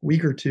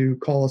week or two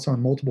call us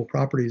on multiple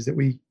properties that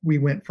we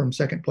went from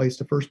second place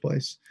to first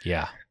place.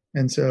 Yeah.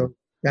 And so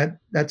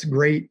that's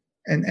great.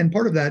 And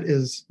part of that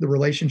is the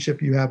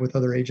relationship you have with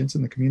other agents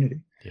in the community.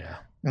 Yeah.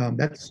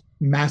 That's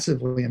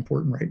massively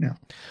important right now.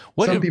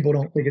 Some people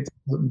don't think it's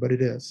important, but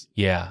it is.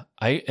 Yeah.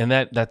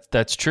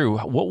 That's true.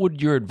 What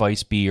would your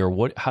advice be,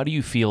 or how do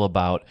you feel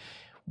about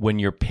when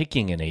you're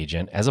picking an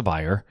agent as a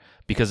buyer?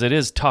 Because it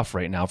is tough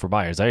right now for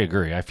buyers. I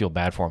agree. I feel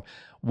bad for them.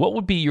 What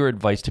would be your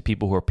advice to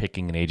people who are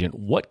picking an agent?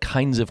 What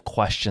kinds of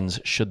questions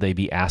should they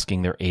be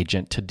asking their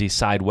agent to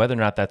decide whether or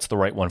not that's the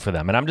right one for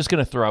them? And I'm just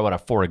going to throw out a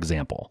for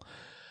example.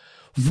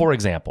 For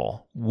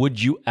example,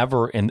 would you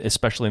ever,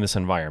 especially in this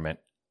environment,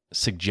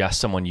 suggest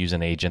someone use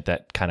an agent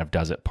that kind of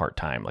does it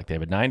part-time? Like they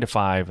have a 9 to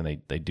 5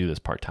 and they do this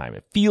part-time.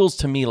 It feels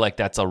to me like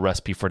that's a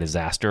recipe for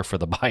disaster for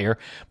the buyer.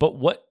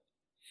 But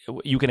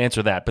you can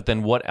answer that, but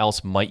then what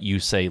else might you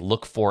say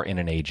look for in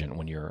an agent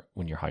when you're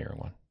hiring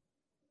one?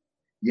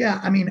 Yeah,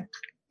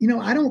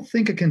 I don't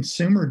think a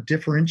consumer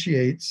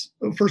differentiates.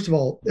 First of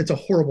all, it's a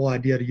horrible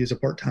idea to use a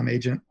part-time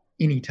agent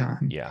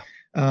anytime. Yeah.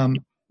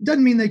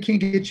 Doesn't mean they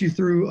can't get you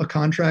through a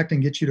contract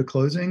and get you to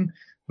closing,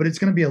 but it's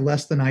going to be a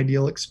less than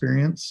ideal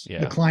experience. Yeah.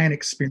 The client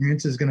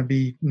experience is going to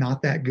be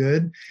not that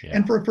good. Yeah.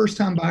 And for a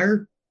first-time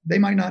buyer, they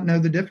might not know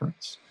the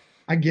difference.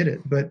 I get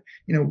it, but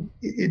you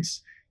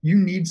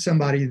need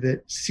somebody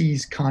that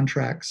sees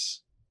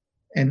contracts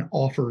and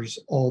offers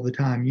all the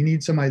time. You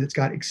need somebody that's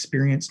got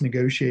experience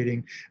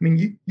negotiating. I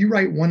mean, you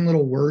write one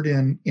little word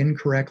in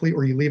incorrectly,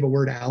 or you leave a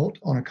word out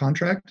on a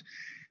contract,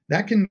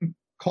 that can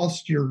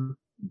cost your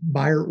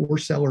buyer or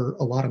seller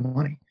a lot of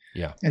money.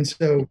 Yeah. And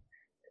so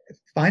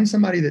find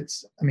somebody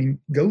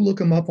go look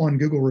them up on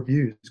Google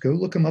reviews, go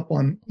look them up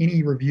on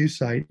any review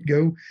site,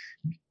 go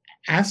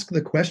ask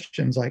the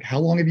questions like, how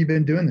long have you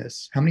been doing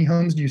this? How many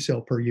homes do you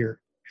sell per year?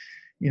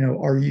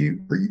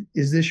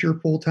 Is this your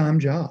full-time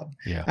job?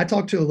 Yeah. I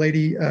talked to a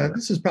lady,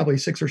 this is probably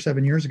 6 or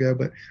 7 years ago,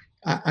 but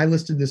I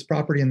listed this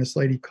property and this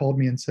lady called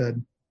me and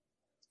said,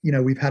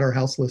 we've had our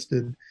house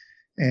listed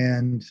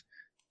and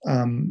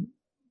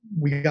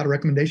we got a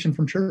recommendation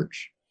from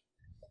church.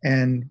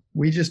 And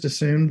we just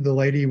assumed the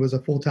lady was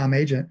a full-time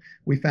agent.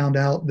 We found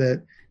out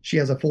that she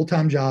has a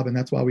full-time job, and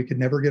that's why we could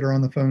never get her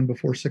on the phone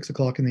before 6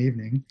 o'clock in the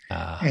evening.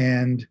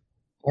 And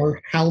our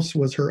house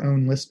was her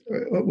own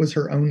was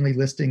her only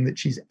listing that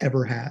she's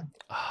ever had.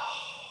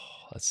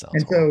 Oh, that sounds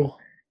and horrible.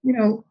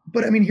 So,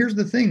 but I mean, here's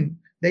the thing.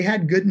 They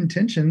had good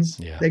intentions.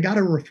 Yeah. They got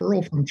a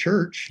referral from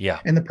church. Yeah.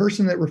 And the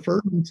person that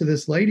referred them to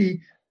this lady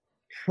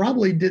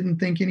probably didn't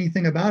think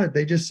anything about it.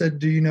 They just said,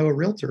 do you know a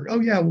realtor? Oh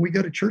yeah, well, we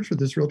go to church with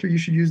this realtor. You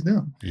should use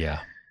them.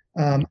 Yeah.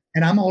 And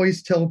I'm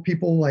always tell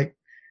people, like,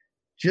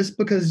 just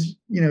because,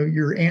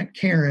 your Aunt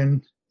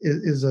Karen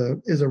is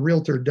a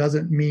realtor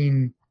doesn't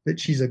mean that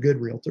she's a good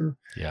realtor.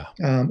 Yeah.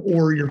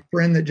 Or your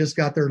friend that just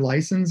got their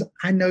license.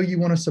 I know you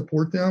want to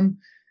support them,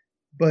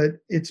 but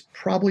it's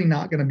probably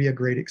not going to be a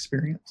great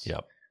experience.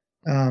 Yep.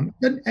 And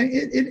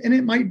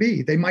it might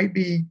be, they might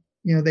be,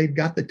 they've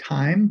got the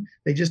time,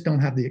 they just don't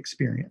have the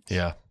experience.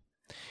 Yeah.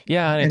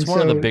 Yeah. And it's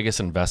one of the biggest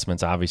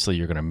investments, obviously,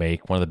 you're going to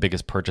make, one of the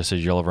biggest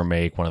purchases you'll ever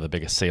make, one of the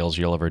biggest sales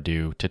you'll ever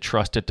do. To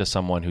trust it to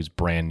someone who's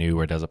brand new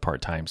or does it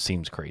part-time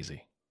seems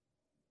crazy.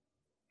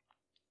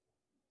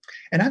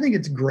 And I think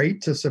it's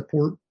great to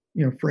support,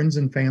 friends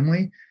and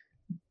family,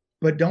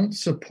 but don't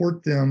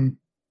support them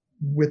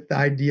with the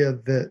idea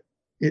that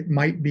it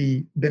might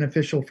be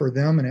beneficial for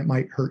them and it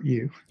might hurt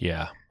you.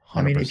 Yeah. 100%.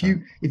 I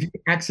mean, if you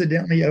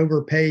accidentally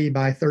overpay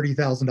by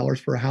 $30,000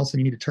 for a house and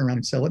you need to turn around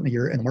and sell it in a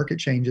year and the market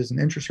changes and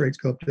interest rates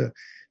go up to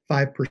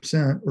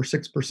 5% or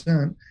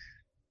 6%,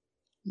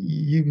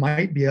 you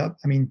might be up.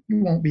 I mean, you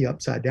won't be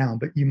upside down,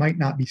 but you might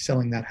not be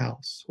selling that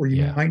house, or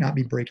you might not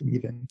be breaking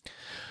even.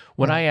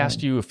 When I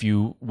asked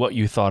you what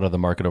you thought of the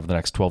market over the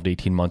next 12 to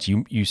 18 months,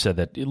 you said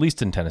that, at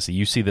least in Tennessee,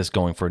 you see this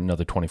going for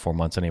another 24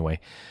 months anyway.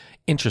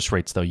 Interest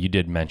rates, though, you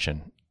did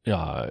mention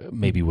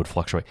maybe would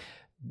fluctuate.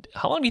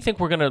 How long do you think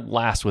we're going to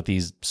last with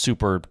these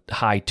super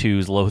high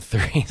 2s, low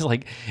 3s?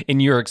 Like, in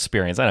your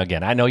experience, and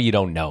again, I know you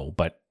don't know,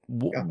 but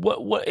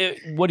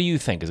what do you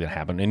think is going to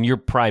happen in your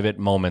private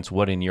moments?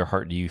 What in your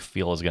heart do you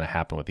feel is going to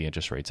happen with the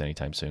interest rates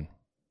anytime soon?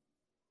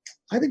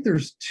 I think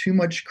there's too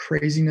much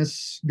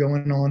craziness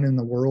going on in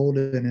the world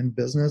and in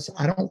business.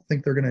 I don't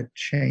think they're going to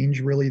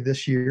change really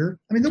this year.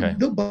 I mean,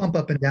 they'll bump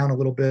up and down a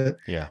little bit,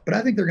 but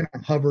I think they're going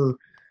to hover.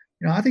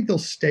 I think they'll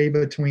stay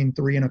between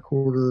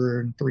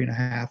 3.25 and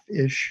 3.5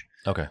 ish.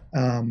 Okay.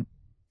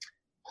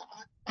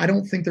 I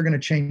don't think they're going to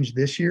change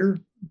this year,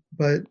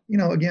 but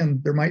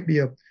again, there might be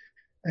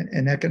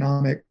an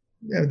economic,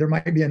 there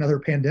might be another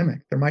pandemic.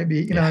 There might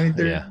be,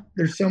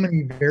 there's so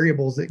many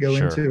variables that go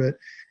into it,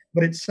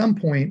 but at some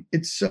point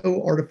it's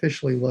so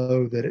artificially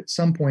low that at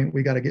some point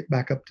we got to get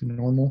back up to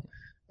normal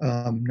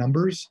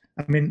numbers.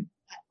 I mean,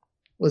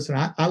 listen,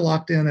 I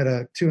locked in at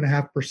a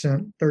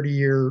 2.5%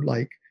 30-year,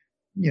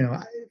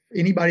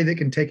 anybody that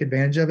can take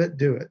advantage of it,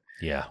 do it.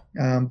 Yeah.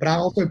 But I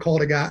also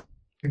called a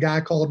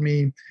guy called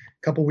me a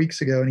couple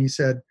weeks ago and he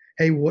said,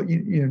 hey, what,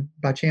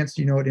 by chance,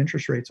 do you know what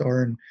interest rates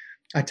are? And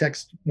I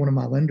text one of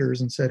my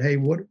lenders and said, hey,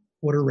 what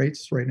are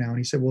rates right now? And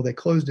he said, well, they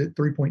closed at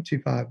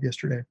 3.25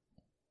 yesterday.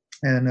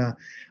 And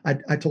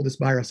I told this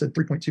buyer, I said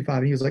 3.25.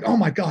 And he was like, oh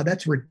my God,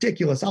 that's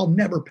ridiculous. I'll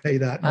never pay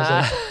that. And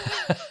I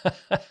was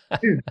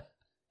like, dude,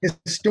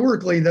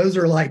 historically, those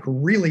are like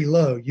really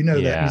low, that.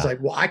 And he's like,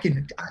 well,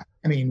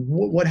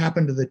 what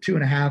happened to the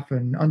 2.5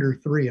 and under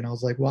 3? And I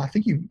was like, well, I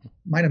think you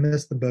might have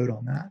missed the boat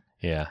on that.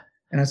 Yeah.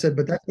 And I said,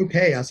 but that's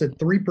okay. I said,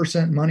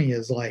 3% money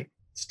is like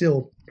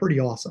still pretty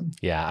awesome.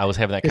 Yeah. I was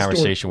having that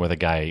conversation with a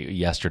guy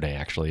yesterday,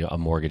 actually, a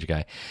mortgage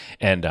guy.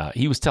 And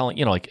he was telling,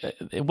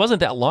 it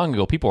wasn't that long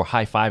ago, people were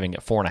high-fiving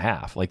at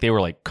 4.5. Like, they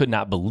were like, could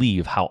not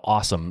believe how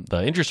awesome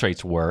the interest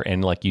rates were.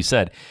 And like you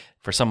said,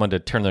 for someone to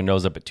turn their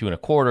nose up at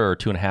 2.25 or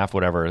 2.5,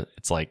 whatever,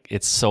 it's like,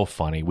 it's so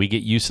funny. We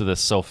get used to this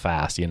so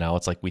fast,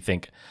 It's like we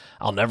think,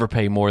 I'll never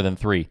pay more than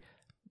 3.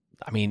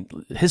 I mean,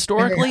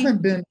 historically,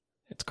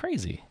 it's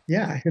crazy.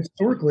 Yeah,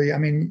 historically, I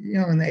mean,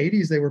 in the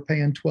 80s, they were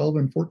paying 12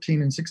 and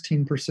 14 and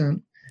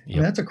 16%. Yep.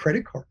 And that's a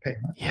credit card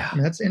payment. Yeah. I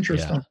mean, that's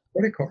interest on a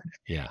credit card.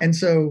 Yeah. And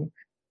so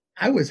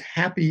I was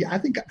happy. I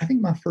think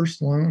my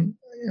first loan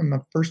in my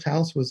first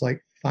house was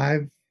like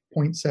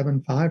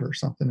 5.75 or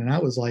something. And I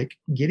was like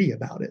giddy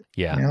about it.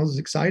 Yeah. I mean, I was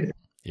excited.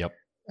 Yep.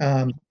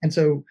 And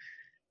so,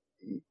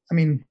 I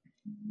mean,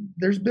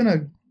 there's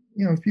been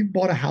if you've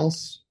bought a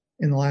house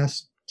in the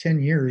last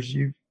 10 years,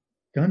 you've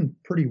done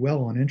pretty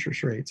well on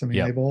interest rates. I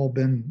mean, they've all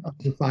been up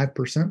to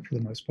 5% for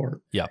the most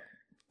part. Yeah.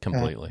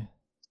 Completely.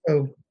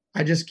 So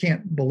I just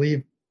can't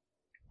believe,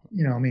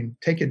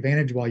 take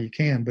advantage while you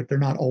can, but they're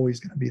not always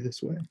going to be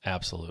this way.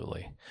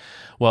 Absolutely.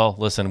 Well,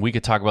 listen, we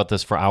could talk about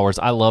this for hours.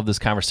 I love this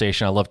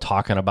conversation. I love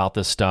talking about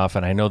this stuff.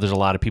 And I know there's a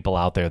lot of people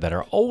out there that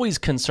are always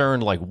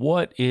concerned, like,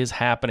 what is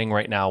happening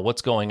right now?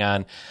 What's going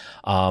on?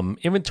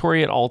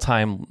 Inventory at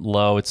all-time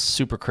low. It's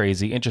super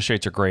crazy. Interest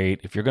rates are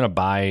great. If you're going to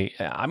buy,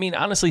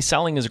 honestly,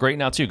 selling is great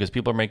now too, because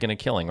people are making a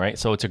killing, right?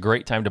 So it's a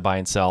great time to buy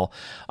and sell.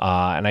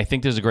 And I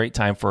think there's a great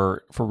time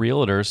for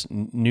realtors,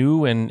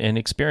 new and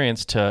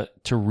experienced, to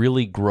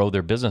really grow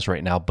their business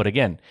right now. But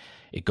again,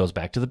 it goes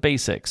back to the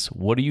basics.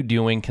 What are you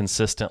doing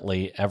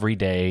consistently every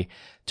day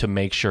to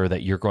make sure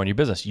that you're growing your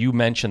business? You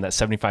mentioned that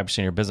 75%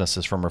 of your business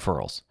is from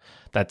referrals.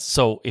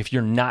 So if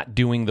you're not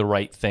doing the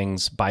right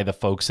things by the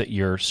folks that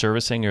you're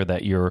servicing or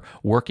that you're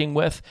working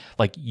with,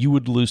 like, you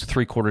would lose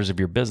 3/4 of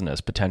your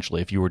business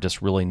potentially if you were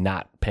just really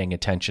not paying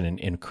attention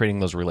and creating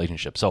those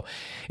relationships. So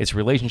it's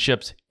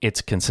relationships,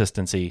 it's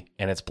consistency,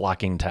 and it's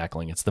blocking and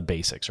tackling. It's the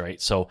basics,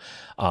 right? So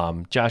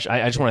Josh,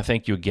 I just want to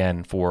thank you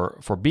again for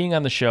being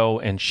on the show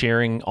and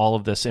sharing all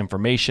of this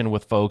information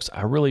with folks.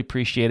 I really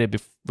appreciate it.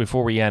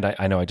 Before we end,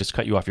 I know I just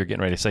cut you off. You're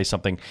getting ready to say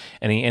something.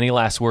 Any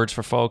last words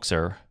for folks,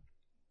 or?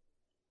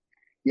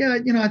 Yeah,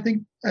 I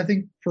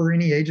think for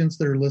any agents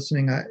that are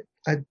listening,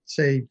 I'd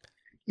say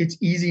it's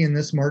easy in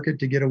this market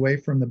to get away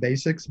from the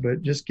basics,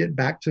 but just get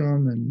back to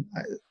them. And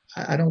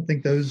I don't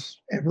think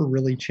those ever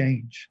really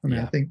change.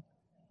 I think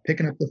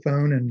picking up the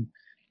phone and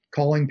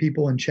calling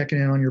people and checking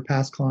in on your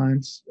past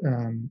clients,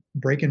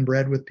 breaking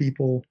bread with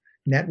people,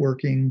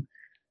 networking,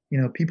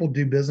 people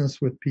do business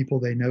with people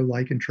they know,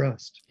 like, and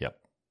trust. Yep.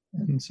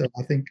 And so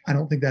I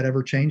don't think that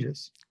ever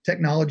changes.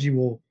 Technology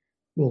will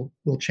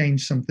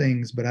change some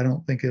things, but I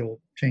don't think it'll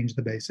change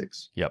the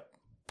basics. Yep.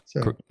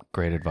 So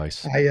great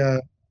advice.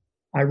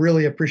 I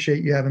really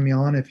appreciate you having me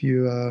on. If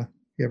you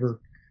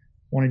ever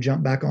want to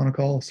jump back on a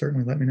call,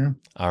 certainly let me know.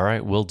 All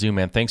right, will do,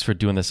 man. Thanks for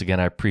doing this again.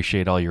 I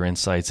appreciate all your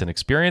insights and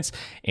experience,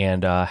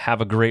 and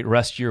have a great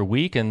rest of your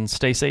week, and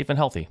stay safe and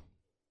healthy.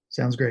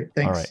 Sounds great.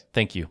 Thanks. All right.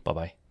 Thank you.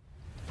 Bye-bye.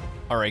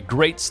 All right,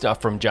 great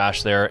stuff from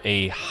Josh there,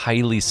 a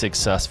highly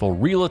successful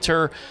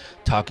realtor,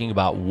 talking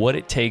about what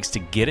it takes to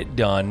get it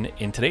done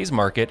in today's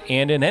market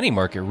and in any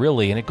market,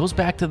 really. And it goes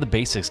back to the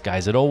basics,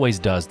 guys. It always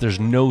does. There's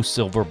no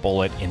silver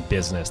bullet in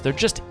business. There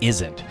just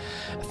isn't.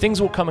 Things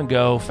will come and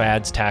go,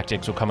 fads,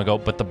 tactics will come and go,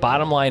 but the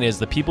bottom line is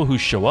the people who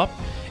show up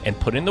and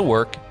put in the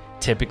work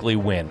typically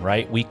win,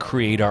 right? We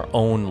create our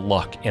own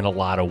luck in a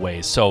lot of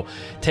ways. So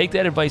take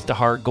that advice to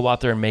heart. Go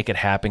out there and make it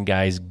happen,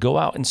 guys. Go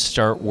out and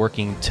start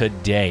working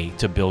today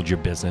to build your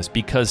business,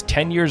 because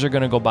 10 years are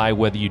going to go by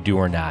whether you do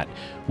or not.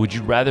 Would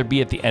you rather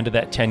be at the end of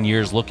that 10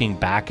 years looking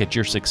back at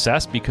your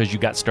success because you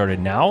got started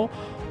now,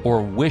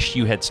 or wish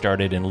you had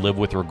started and live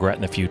with regret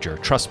in the future?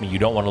 Trust me, you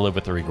don't want to live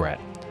with the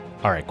regret.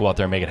 All right, go out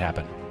there and make it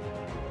happen.